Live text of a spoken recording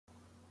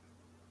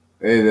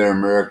Hey there,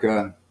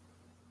 America.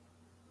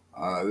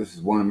 This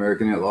is One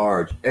American at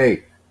Large.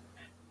 Hey,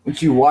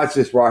 once you watch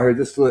this right here,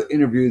 this little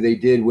interview they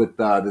did with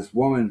this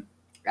woman,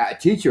 a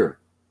teacher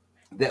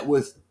that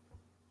was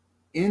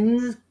in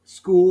the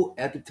school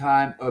at the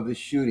time of the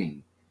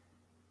shooting.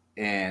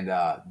 And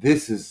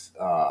this is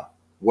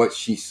what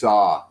she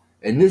saw.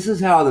 And this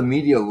is how the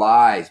media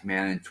lies,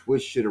 man, and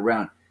twists shit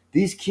around.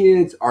 These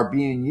kids are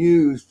being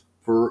used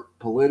for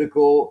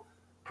political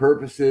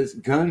purposes,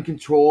 gun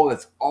control.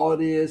 That's all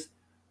it is.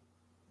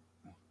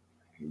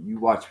 You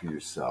watch for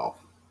yourself.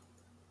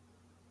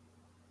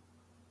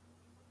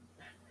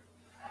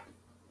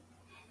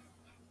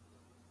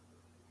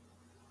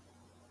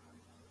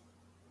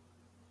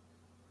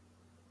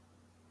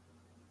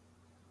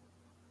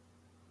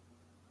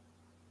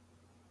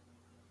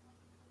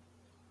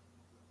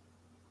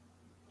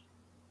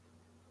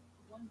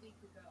 One week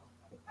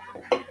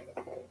ago,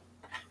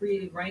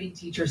 creative writing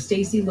teacher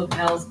Stacy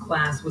Lapel's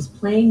class was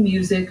playing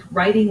music,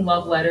 writing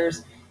love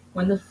letters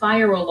when the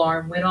fire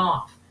alarm went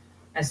off.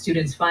 As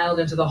students filed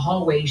into the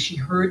hallway, she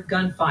heard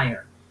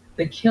gunfire.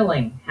 The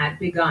killing had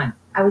begun.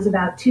 I was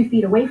about 2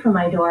 feet away from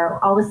my door.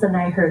 All of a sudden,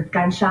 I heard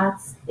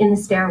gunshots in the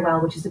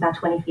stairwell, which is about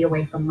 20 feet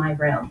away from my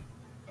room.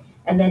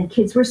 And then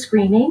kids were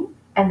screaming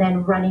and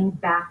then running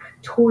back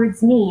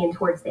towards me and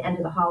towards the end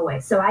of the hallway.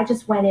 So I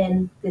just went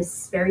in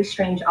this very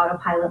strange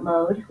autopilot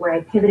mode where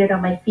I pivoted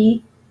on my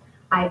feet.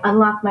 I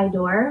unlocked my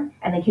door,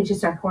 and the kids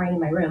just started pouring in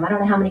my room. I don't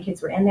know how many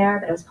kids were in there,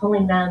 but I was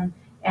pulling them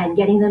and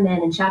getting them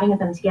in and shouting at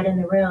them to get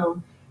in the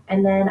room.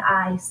 And then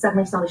I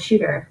suddenly saw the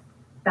shooter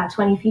about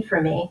 20 feet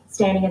from me,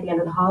 standing at the end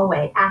of the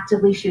hallway,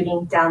 actively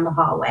shooting down the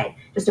hallway,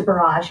 just a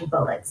barrage of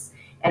bullets.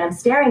 And I'm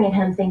staring at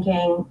him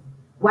thinking,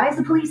 why is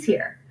the police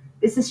here?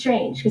 This is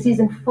strange, because he's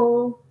in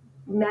full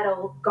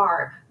metal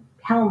garb,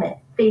 helmet,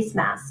 face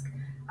mask,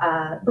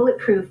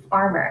 bulletproof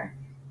armor,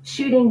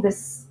 shooting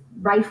this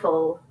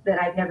rifle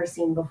that I've never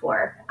seen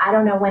before. I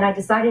don't know when I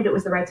decided it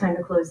was the right time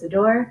to close the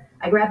door.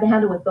 I grabbed the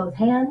handle with both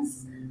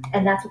hands,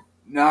 and that's...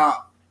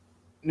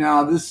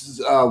 Now, this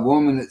is a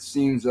woman that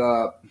seems...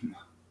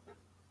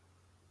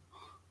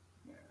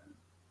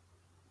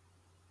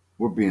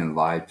 we're being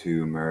lied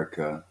to,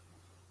 America.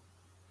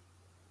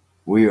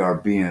 We are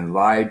being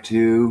lied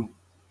to.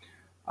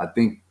 I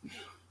think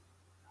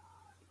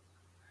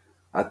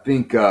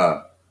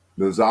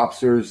those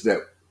officers that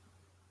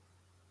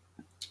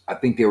I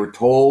think they were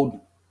told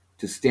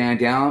to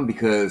stand down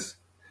because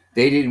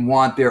they didn't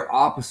want their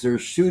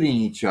officers shooting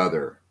each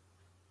other.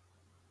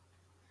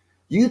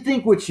 You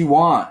think what you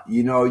want,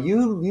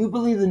 you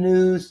believe the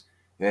news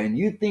and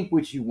you think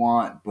what you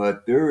want,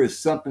 but there is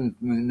something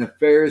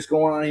nefarious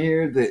going on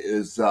here that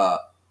is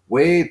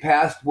way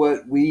past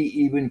what we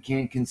even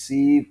can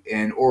conceive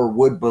and or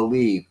would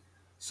believe.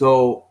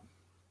 So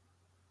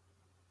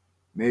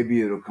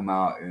maybe it'll come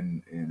out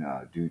in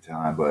due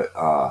time, but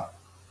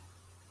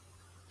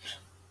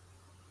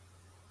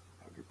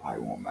it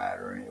probably won't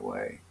matter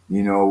anyway.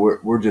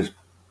 We're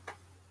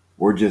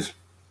just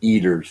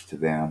eaters to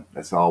them.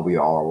 That's all we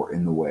are. We're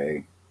in the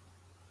way.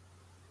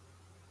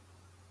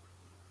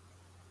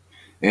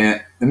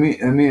 And let me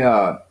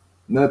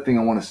another thing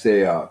I want to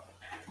say.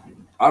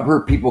 I've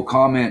heard people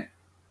comment,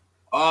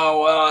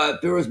 "Oh, well,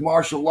 if there was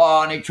martial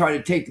law and they tried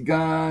to take the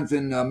guns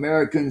and the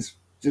Americans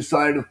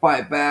decided to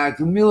fight back,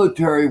 the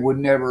military would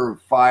never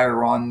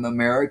fire on the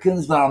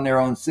Americans, not on their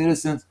own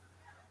citizens."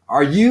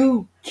 Are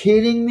you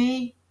kidding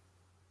me?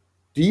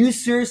 Do you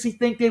seriously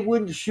think they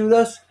wouldn't shoot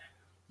us?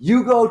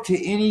 You go to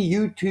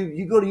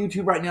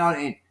YouTube right now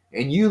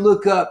and you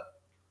look up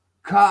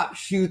cop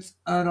shoots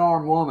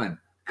unarmed woman.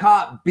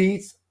 Cop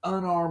beats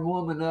unarmed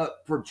woman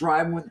up for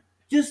driving with.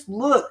 Just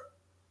look.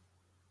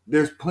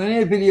 There's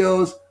plenty of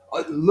videos.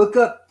 Look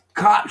up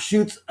cop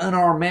shoots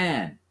unarmed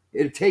man.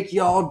 It'll take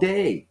you all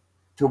day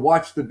to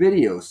watch the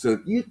videos. So if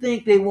you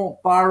think they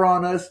won't fire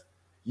on us,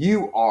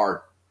 you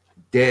are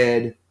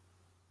dead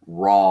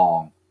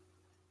wrong.